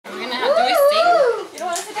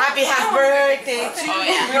Oh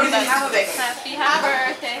yeah. We already have a big. Happy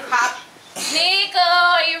birthday. Hop. Nico,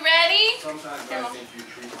 are you ready? Sometimes I think you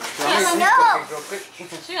treat No.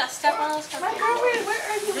 She got step on those My cupcakes. girl, where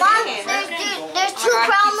are you Mom, going? there's two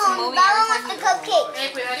problems. Bella wants the cupcake.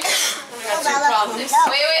 Hey, we ready? We got two Bella, problems. no.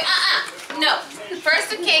 Wait, no. First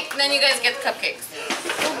the cake, then you guys get the cupcakes.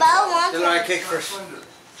 Bella wants Then I cake first.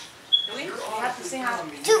 We have to see how.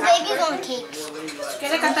 two babies on cakes. ¿Qué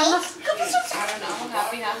le cantamos? I don't know.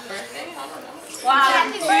 Happy birthday. I don't know.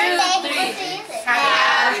 Happy birthday.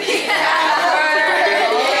 Happy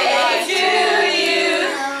birthday to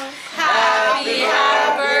you. Happy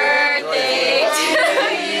birthday to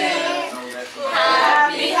you.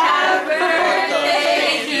 Happy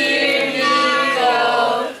birthday, dear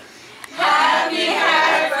Niko. Happy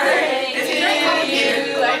birthday to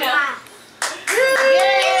you. I know.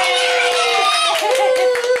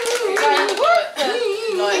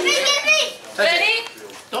 Ready?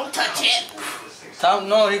 Don't touch it. Tom,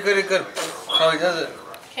 no, he could. No, he doesn't.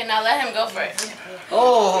 Okay, now let him go for it.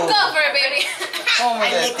 Oh. Go for it, baby. Oh my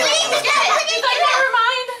God. He's like, never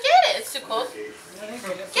mind. Get it. It's too cold.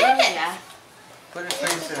 Get it. Yeah. Put his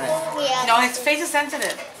face in it. Yeah. No, his face is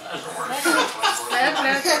sensitive.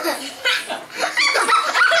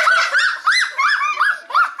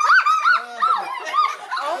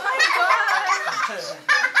 Oh my God.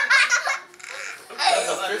 That's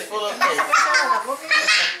a fistful of cake.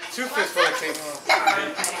 Two fistful of cake.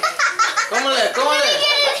 Cómale.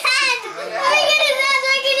 Get his hand. Let me get his hand so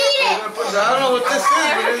I can eat it. I don't know what this is,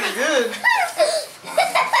 but it's good.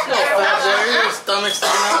 No, fat Jerry, your stomach's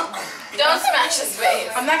sticking out. Don't smash his face.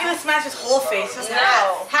 I'm not gonna smash his whole face. Just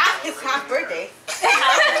No. half his half birthday.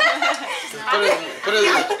 Put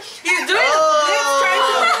it. He's doing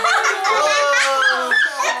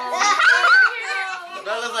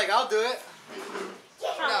Bella's like, I'll do it.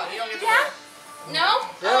 No, you don't get Yeah? No?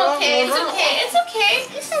 Yeah, Okay, it's no. okay. It's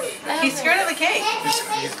okay. He's scared of the cake.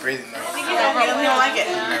 He's crazy now. He don't like it.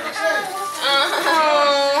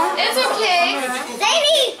 It's okay.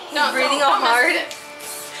 Sadie. No, breathing all hard.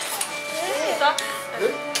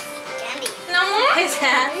 No more? His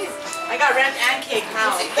hand. I got ranch and cake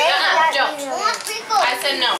now. Joe. I want pickles. I said no.